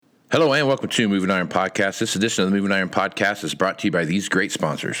Hello and welcome to Moving Iron Podcast. This edition of the Moving Iron Podcast is brought to you by these great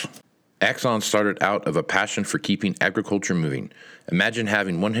sponsors. Axon started out of a passion for keeping agriculture moving. Imagine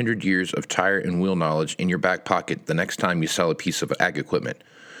having 100 years of tire and wheel knowledge in your back pocket the next time you sell a piece of ag equipment.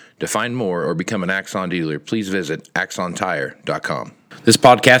 To find more or become an Axon dealer, please visit axontire.com. This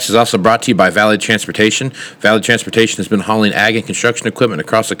podcast is also brought to you by Valley Transportation. Valley Transportation has been hauling ag and construction equipment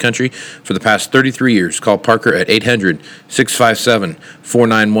across the country for the past 33 years. Call Parker at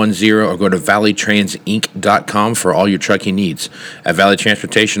 800-657-4910 or go to valleytransinc.com for all your trucking needs. At Valley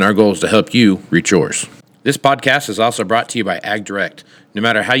Transportation, our goal is to help you reach yours. This podcast is also brought to you by Ag Direct. No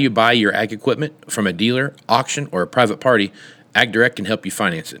matter how you buy your ag equipment, from a dealer, auction, or a private party, Ag Direct can help you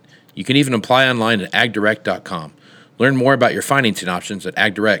finance it. You can even apply online at agdirect.com. Learn more about your financing options at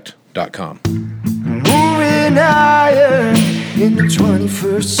agdirect.com. Moving higher in the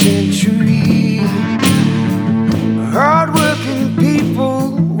 21st century. Hard-working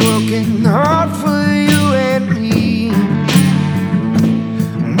people working hard for you and me.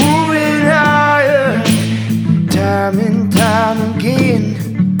 Moving higher time and time again.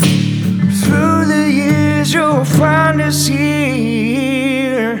 Through the years you'll find us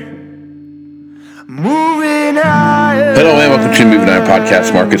here. Moving higher. Hello and welcome to Moving Iron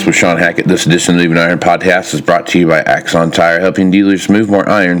Podcast Markets with Shawn Hackett. This edition of the Moving Iron Podcast is brought to you by Axon Tire, helping dealers move more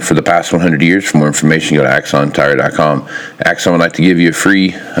iron for the past 100 years. For more information, go to axontire.com. Axon would like to give you a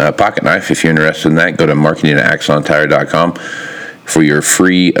free pocket knife. If you're interested in that, go to marketing@axontire.com for your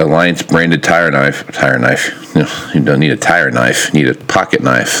free Alliance branded tire knife. You don't need a tire knife, you need a pocket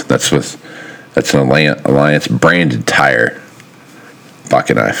knife. That's an Alliance branded tire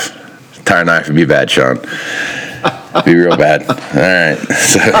pocket knife. Tire knife would be bad, Shawn. Be real bad. All right.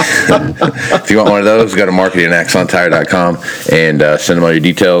 So, if you want one of those, go to marketing@axontire.com and send them all your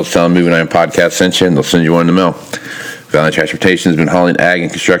details. Tell them Moving Iron Podcast sent you, and they'll send you one in the mail. Valley Transportation has been hauling ag and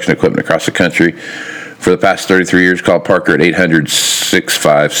construction equipment across the country for the past 33 years. Call Parker at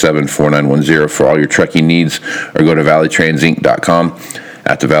 800-657-4910 for all your trucking needs, or go to valleytransinc.com.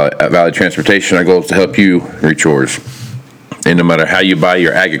 At Valley Transportation, our goal is to help you reach yours. And no matter how you buy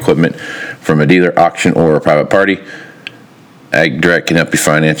your ag equipment, from a dealer, auction, or a private party, Ag Direct can help you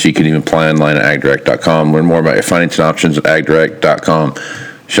finance. You can even apply online at agdirect.com. Learn more about your financing options at agdirect.com.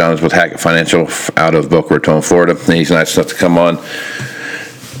 Shawn is with Hackett Financial out of Boca Raton, Florida. And he's nice enough to come on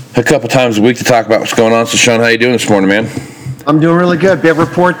a couple times a week to talk about what's going on. So, Shawn, how you doing this morning, man? I'm doing really good. Big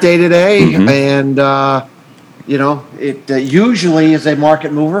report day today, and it usually is a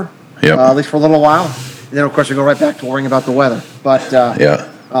market mover, at least for a little while. And then, of course, we go right back to worrying about the weather. But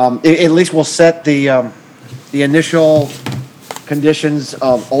at least we'll set the initial conditions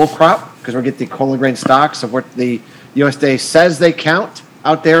of old crop, because we'll get the cola grain stocks of what the USDA says they count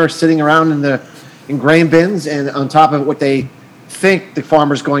out there sitting around in grain bins, and on top of what they think the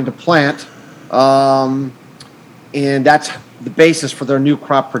farmer's going to plant. And that's the basis for their new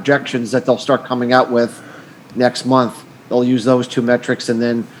crop projections that they'll start coming out with next month. They'll use those two metrics and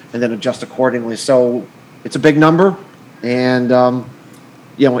then adjust accordingly. So it's a big number, and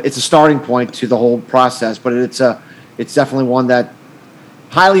it's a starting point to the whole process. But it's definitely one that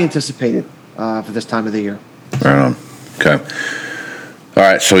highly anticipated for this time of the year. Right on. Okay. All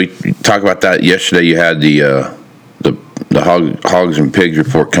right. So we talked about that yesterday. You had the hogs and pigs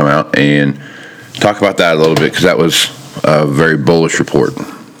report come out, and talk about that a little bit, because that was a very bullish report.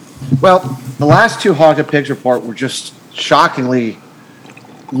 Well, the last two hog and pigs report were just shockingly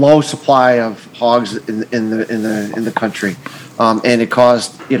low supply of hogs in the country, and it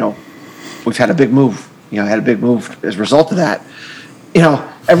caused we've had a big move. Had a big move as a result of that.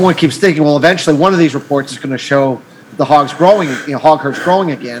 Everyone keeps thinking, well, eventually one of these reports is going to show the hogs growing, hog herds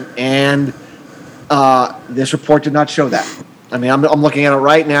growing again, and this report did not show that. I mean, I'm looking at it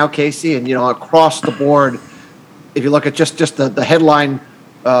right now, Casey, and across the board, if you look at just the headline,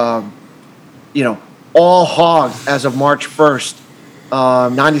 all hogs as of March 1st,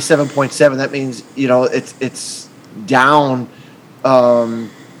 97.7. That means it's down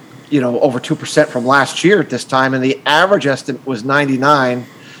over 2% from last year at this time, and the average estimate was 99.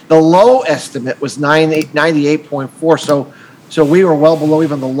 The low estimate was 98.4. So we were well below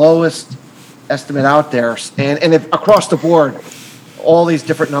even the lowest estimate out there, and if across the board, all these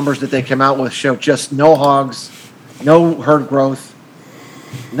different numbers that they came out with show just no hogs, no herd growth,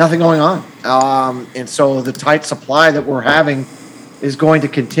 nothing going on, and so the tight supply that we're having is going to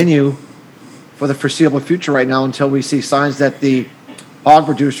continue for the foreseeable future right now, until we see signs that the hog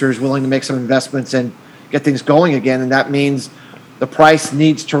producer is willing to make some investments and get things going again, and that means the price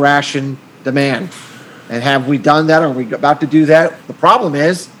needs to ration demand. And have we done that? Are we about to do that? The problem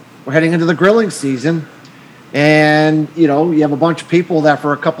is we're heading into the grilling season, And, you have a bunch of people that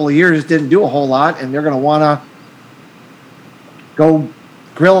for a couple of years didn't do a whole lot, and they're going to want to go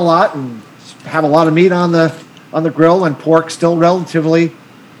grill a lot and have a lot of meat on the grill, and pork still relatively,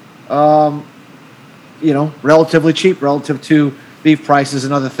 relatively cheap relative to beef prices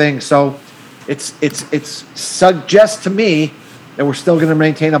and other things. So it's suggests to me that we're still going to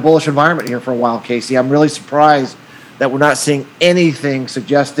maintain a bullish environment here for a while, Casey. I'm really surprised that we're not seeing anything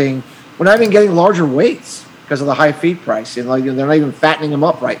suggesting we're not even getting larger weights because of the high feed price. They're not even fattening them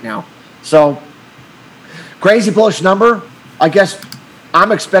up right now. So crazy bullish number. I guess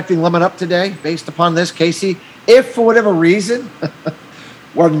I'm expecting limit up today based upon this, Casey. If for whatever reason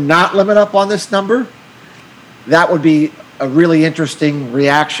we're not limit up on this number, that would be a really interesting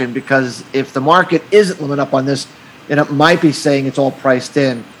reaction, because if the market isn't limit up on this, then it might be saying it's all priced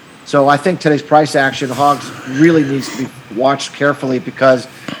in. So I think today's price action, hogs, really needs to be watched carefully, because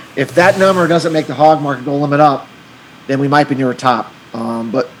if that number doesn't make the hog market go limit up, then we might be near a top.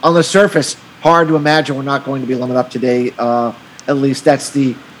 But on the surface, hard to imagine we're not going to be limit up today. At least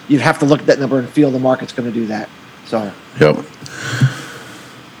you'd have to look at that number and feel the market's going to do that. So. Yep.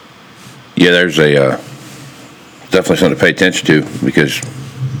 Yeah, there's definitely something to pay attention to, because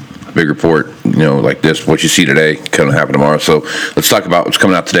a big report, like this, what you see today, kind of happen tomorrow. So let's talk about what's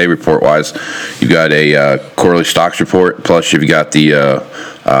coming out today report-wise. You've got a quarterly stocks report, plus you've got the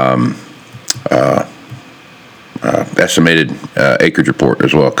estimated acreage report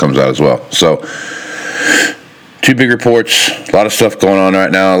as well, comes out as well. So two big reports, a lot of stuff going on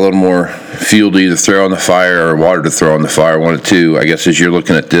right now, a little more fuel to either throw on the fire or water to throw on the fire, one of two. I guess as you're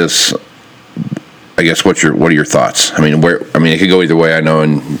looking at this, I guess what are your thoughts? I mean, it could go either way, I know,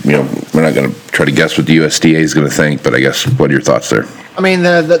 and we're not going to try to guess what the USDA is going to think, but I guess what are your thoughts there? I mean,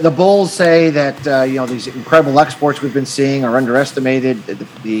 the bulls say that these incredible exports we've been seeing are underestimated. That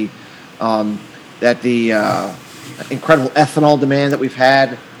the incredible ethanol demand that we've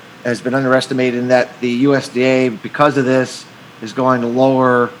had has been underestimated, and that the USDA, because of this, is going to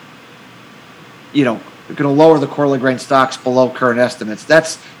lower the quarterly grain stocks below current estimates.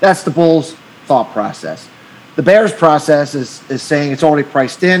 That's the bulls' thought process. The bears' process is saying it's already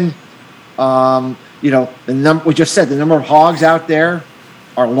priced in. We just said the number of hogs out there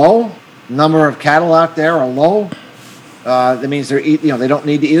are low. The number of cattle out there are low. That means they don't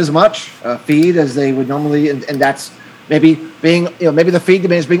need to eat as much feed as they would normally, and that's maybe maybe the feed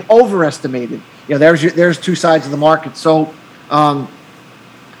demand is being overestimated. There's two sides of the market. So, I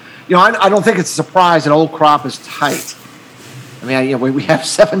don't think it's a surprise that old crop is tight. I mean, we have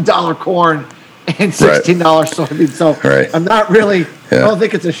 $7 corn and $16 soybeans. So right. I'm not really. I don't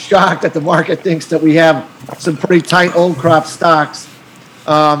think it's a shock that the market thinks that we have some pretty tight old crop stocks.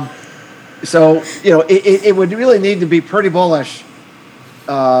 So it would really need to be pretty bullish,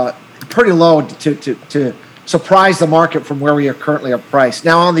 pretty low to surprise the market from where we are currently priced.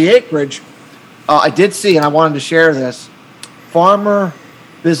 Now on the acreage, I did see, and I wanted to share this, Farmer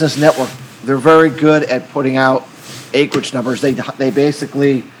Business Network. They're very good at putting out acreage numbers. They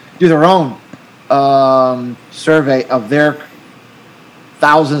basically do their own survey of their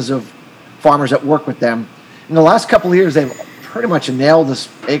thousands of farmers that work with them. In the last couple of years, they've pretty much nailed this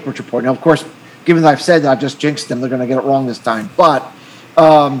acreage report. Now, of course, given that I've said that I've just jinxed them, they're going to get it wrong this time. But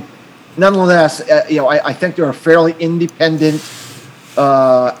nonetheless, I think they're a fairly independent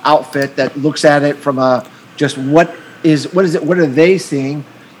outfit that looks at it from just what are they seeing?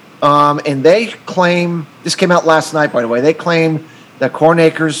 And they claim, this came out last night, by the way, they claim that corn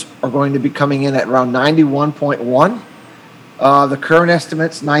acres are going to be coming in at around 91.1. The current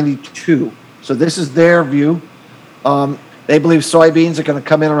estimate's 92. So this is their view. They believe soybeans are going to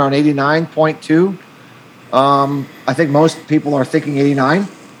come in around 89.2. I think most people are thinking 89.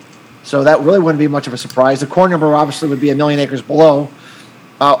 So that really wouldn't be much of a surprise. The corn number obviously would be 1 million acres below.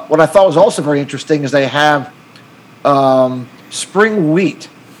 What I thought was also very interesting is they have spring wheat.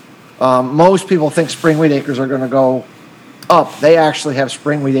 Most people think spring wheat acres are going to go up. They actually have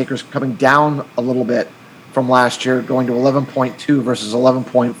spring wheat acres coming down a little bit from last year, going to 11.2 versus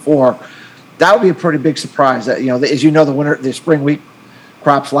 11.4. That would be a pretty big surprise. That as you know, the spring wheat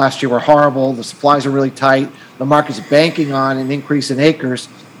crops last year were horrible. The supplies are really tight. The market's banking on an increase in acres,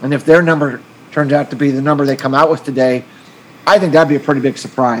 and if their number turns out to be the number they come out with today, I think that'd be a pretty big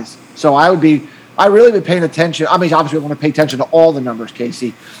surprise. So I really be paying attention. I mean, obviously, we want to pay attention to all the numbers,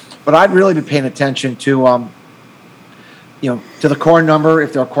 Casey, but I'd really be paying attention to to the corn number.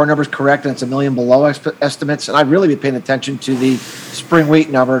 If their corn number is correct and it's 1 million below estimates, and I'd really be paying attention to the spring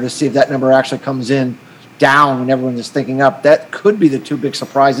wheat number to see if that number actually comes in down when everyone is thinking up. That could be the two big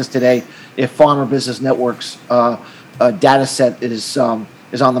surprises today if Farmer Business Network's data set is on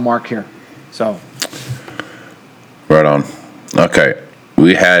the mark here. So Right on. Okay.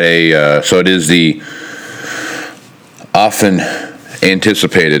 We had so it is the often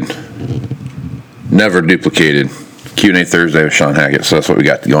anticipated, never duplicated Q&A Thursday with Shawn Hackett. So that's what we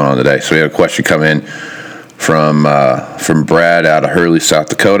got going on today. So we had a question come in from Brad out of Hurley, South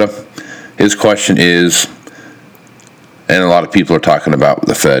Dakota. His question is, and a lot of people are talking about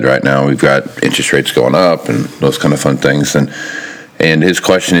the Fed right now. We've got interest rates going up and those kind of fun things. And his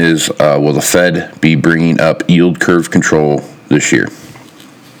question is, will the Fed be bringing up yield curve control this year?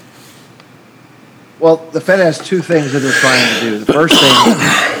 Well, the Fed has two things that they're trying to do. The first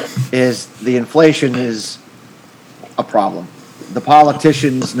thing is the inflation is a problem. The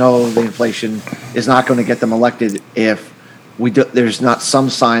politicians know the inflation is not going to get them elected if there's not some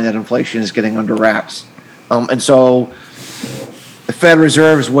sign that inflation is getting under wraps. And so the Fed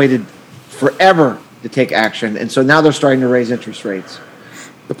Reserve has waited forever to take action, and so now they're starting to raise interest rates.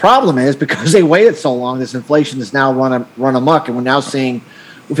 The problem is, because they waited so long, this inflation is now run amok, and we're now seeing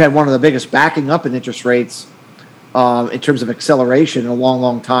we've had one of the biggest backing up in interest rates in terms of acceleration in a long,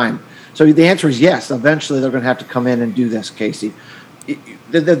 long time. So the answer is yes. Eventually, they're going to have to come in and do this, Casey.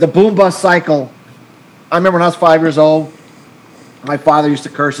 The boom-bust cycle, I remember when I was 5 years old, my father used to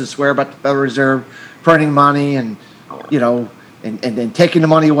curse and swear about the Federal Reserve printing money and, and then taking the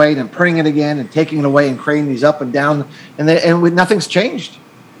money away and printing it again and taking it away and creating these up and down. And nothing's changed.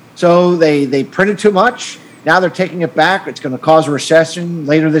 So they printed too much. Now they're taking it back. It's going to cause a recession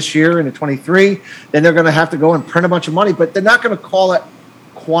later this year into 23. Then they're going to have to go and print a bunch of money, but they're not going to call it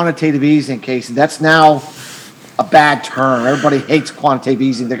quantitative easing, Casey. That's now a bad term. Everybody hates quantitative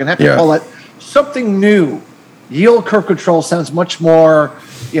easing. They're going to have to call it something new. Yield curve control sounds much more,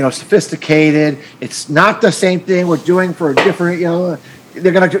 sophisticated. It's not the same thing we're doing for a different,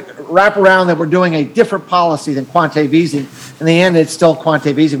 they're going to wrap around that we're doing a different policy than quantitative easing. In the end, it's still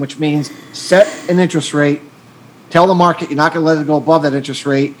quantitative easing, which means set an interest rate, tell the market you're not going to let it go above that interest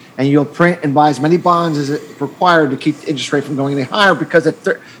rate, and you'll print and buy as many bonds as it's required to keep the interest rate from going any higher, because at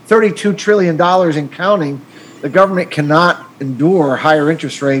 $32 trillion and counting, the government cannot endure higher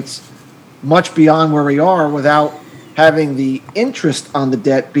interest rates much beyond where we are without having the interest on the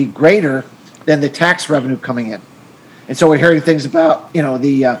debt be greater than the tax revenue coming in. And so we're hearing things about,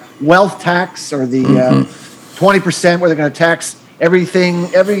 the wealth tax or the 20% where they're going to tax everything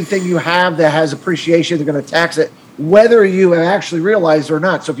you have that has appreciation. They're going to tax it whether you have actually realized it or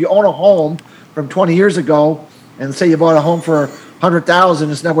not. So if you own a home from 20 years ago, and say you bought a home for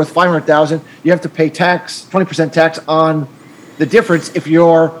 $100,000, it's now worth $500,000, you have to pay tax, 20% tax on the difference if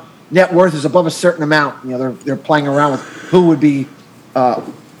your net worth is above a certain amount. They're playing around with who would be who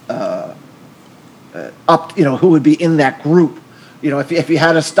would be in that group. If you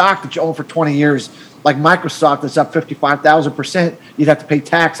had a stock that you own for 20 years, like Microsoft, that's up 55,000%, you'd have to pay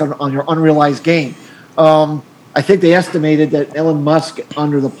tax on your unrealized gain. I think they estimated that Elon Musk,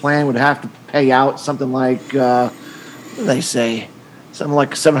 under the plan, would have to pay out something like, what do they say? Something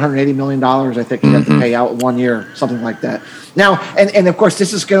like $780 million, I think you have to pay out 1 year, something like that. Now, and of course,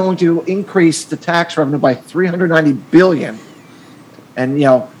 this is going to increase the tax revenue by $390 billion. And,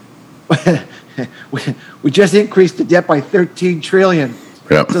 we just increased the debt by $13 trillion.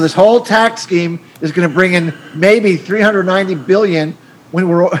 Yep. So this whole tax scheme is going to bring in maybe $390 billion. When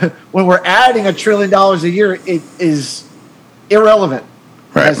we're adding $1 trillion a year, it is irrelevant.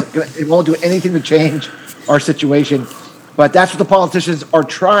 Right. It won't do anything to change our situation. But that's what the politicians are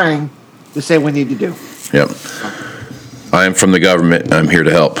trying to say we need to do. Yep. I am from the government. I'm here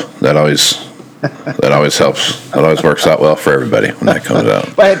to help. That always helps. That always works out well for everybody when that comes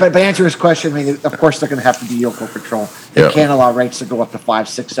out. But to answer his question, of course they're going to have to do yield curve control. They can't allow rates to go up to 5,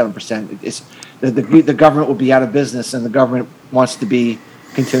 6, 7%. The government will be out of business, and the government wants to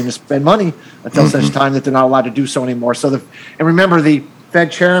continue to spend money until such time that they're not allowed to do so anymore. And remember, the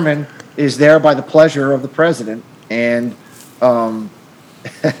Fed chairman is there by the pleasure of the president, and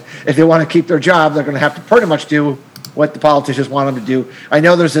if they want to keep their job, they're going to have to pretty much do what the politicians want them to do. I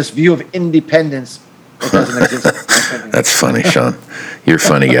know there's this view of independence that doesn't exist. That's funny, Shawn. You're a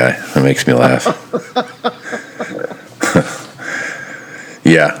funny guy. That makes me laugh.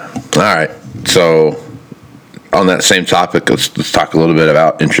 Yeah. All right. So on that same topic, let's talk a little bit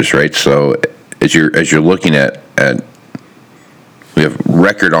about interest rates. So as you're looking at we have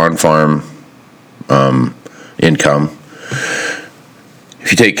record on-farm income.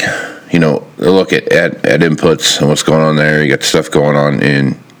 If you take a look at inputs and what's going on there, you got stuff going on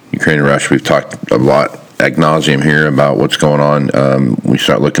in Ukraine and Russia. We've talked a lot ad nauseum here about what's going on. We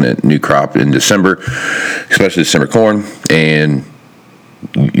start looking at new crop in December, especially December corn, and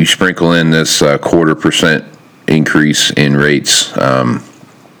you sprinkle in this 0.25% increase in rates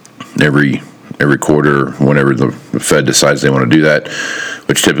every every quarter whenever the Fed decides they want to do that,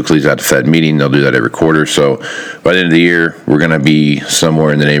 which typically is at the Fed meeting. They'll do that every quarter. So by the end of the year, we're going to be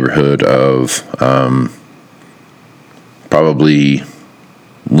somewhere in the neighborhood of probably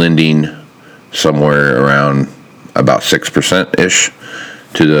lending somewhere around about 6%-ish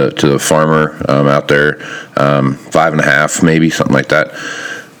to the farmer out there, 5.5 maybe, something like that.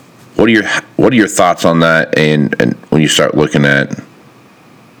 What are your thoughts on that? And when you start looking at,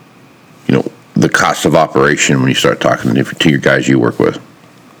 the cost of operation when you start talking to your guys you work with?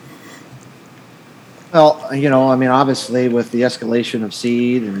 Well, obviously with the escalation of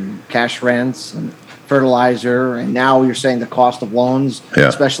seed and cash rents and fertilizer, and now you're saying the cost of loans,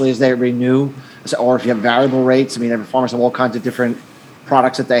 especially as they renew, or if you have variable rates. Every farmers have all kinds of different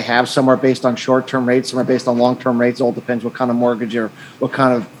products that they have. Some are based on short-term rates, some are based on long-term rates. It all depends what kind of mortgage or what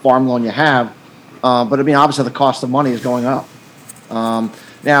kind of farm loan you have. But obviously the cost of money is going up.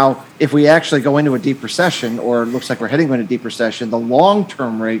 Now, if we actually go into a deep recession, or it looks like we're heading into a deep recession, the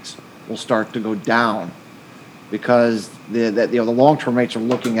long-term rates will start to go down, because the long-term rates are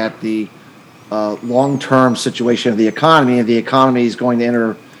looking at the long-term situation of the economy. If the economy is going to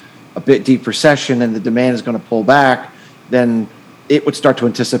enter a bit deep recession and the demand is going to pull back, then it would start to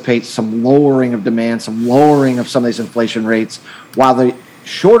anticipate some lowering of demand, some lowering of some of these inflation rates, while the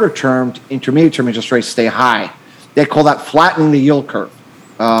shorter-term, intermediate-term interest rates stay high. They call that flattening the yield curve.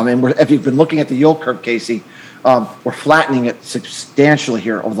 If you've been looking at the yield curve, Casey, we're flattening it substantially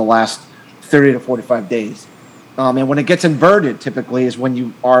here over the last 30 to 45 days. And when it gets inverted, typically is when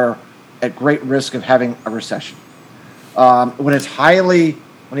you are at great risk of having a recession. When you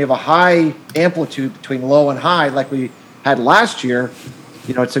have a high amplitude between low and high, like we had last year,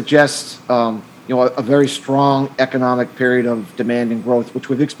 it suggests a very strong economic period of demand and growth, which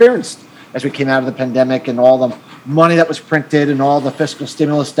we've experienced as we came out of the pandemic and all the money that was printed and all the fiscal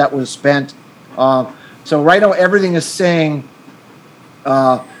stimulus that was spent. So right now, everything is saying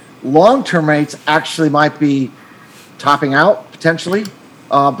long-term rates actually might be topping out potentially,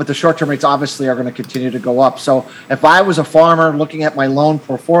 but the short-term rates obviously are going to continue to go up. So if I was a farmer looking at my loan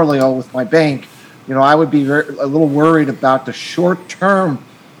portfolio with my bank, I would be a little worried about the short-term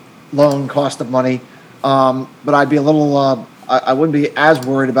loan cost of money, but I'd be a little. I wouldn't be as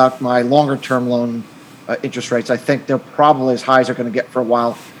worried about my longer-term loan interest rates. I think they're probably as high as they're going to get for a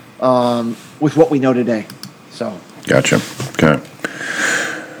while with what we know today. So. Gotcha. Okay.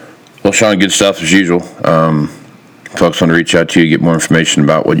 Well, Shawn, good stuff as usual. Folks want to reach out to you, get more information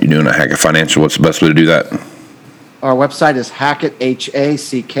about what you're doing at Hackett Financial. What's the best way to do that? Our website is Hackett,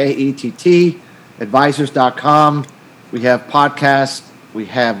 Hackett, advisors.com. We have podcasts, we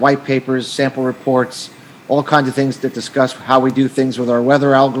have white papers, sample reports, all kinds of things that discuss how we do things with our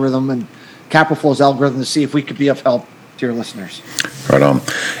weather algorithm and capital flows algorithm to see if we could be of help to your listeners. Right on.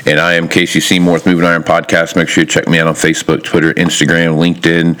 And I am Casey Seymour with Moving Iron Podcast. Make sure you check me out on Facebook, Twitter, Instagram,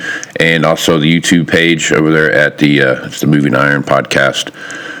 LinkedIn, and also the YouTube page over there at it's the Moving Iron Podcast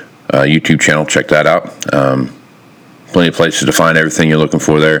YouTube channel. Check that out. Plenty of places to find everything you're looking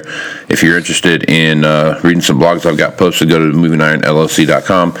for there. If you're interested in reading some blogs I've got posted, go to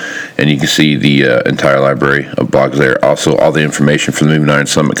movingironllc.com, and you can see the entire library of blogs there. Also, all the information for the Moving Iron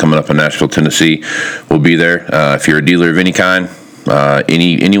Summit coming up in Nashville, Tennessee will be there. If you're a dealer of any kind,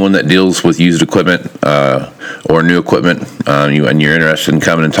 anyone that deals with used equipment or new equipment, and you're interested in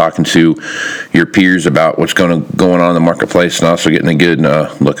coming and talking to your peers about what's going on in the marketplace, and also getting a good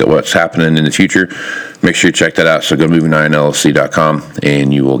look at what's happening in the future, make sure you check that out. So go to movingironllc.com,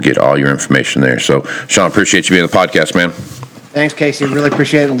 and you will get all your information there. So, Shawn, appreciate you being on the podcast, man. Thanks, Casey. Really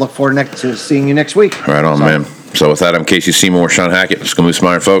appreciate it, and look forward to seeing you next week. Right on, man. So with that, I'm Casey Seymour, Shawn Hackett. Let's go move some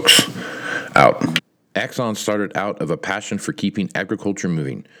iron, folks. Out. Axon started out of a passion for keeping agriculture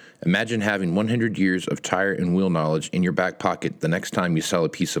moving. Imagine having 100 years of tire and wheel knowledge in your back pocket the next time you sell a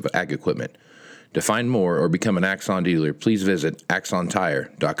piece of ag equipment. To find more or become an Axon dealer, please visit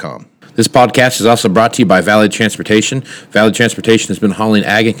axontire.com. This podcast is also brought to you by Valley Transportation. Valley Transportation has been hauling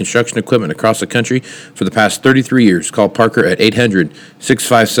ag and construction equipment across the country for the past 33 years. Call Parker at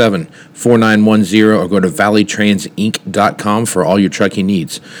 800-657-4910 or go to valleytransinc.com for all your trucking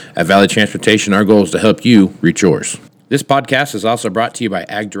needs. At Valley Transportation, our goal is to help you reach yours. This podcast is also brought to you by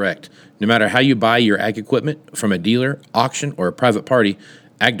Ag Direct. No matter how you buy your ag equipment, from a dealer, auction, or a private party,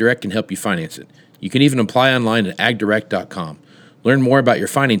 Ag Direct can help you finance it. You can even apply online at agdirect.com. Learn more about your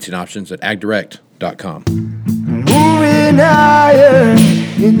financing options at agdirect.com. Moving higher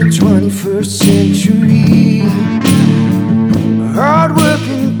in the 21st century.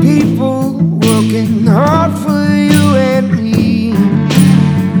 Hard-working people working hard for you and me.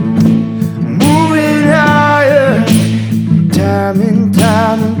 Moving higher time and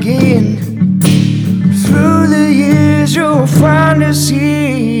time again.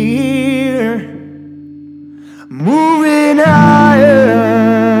 moving on.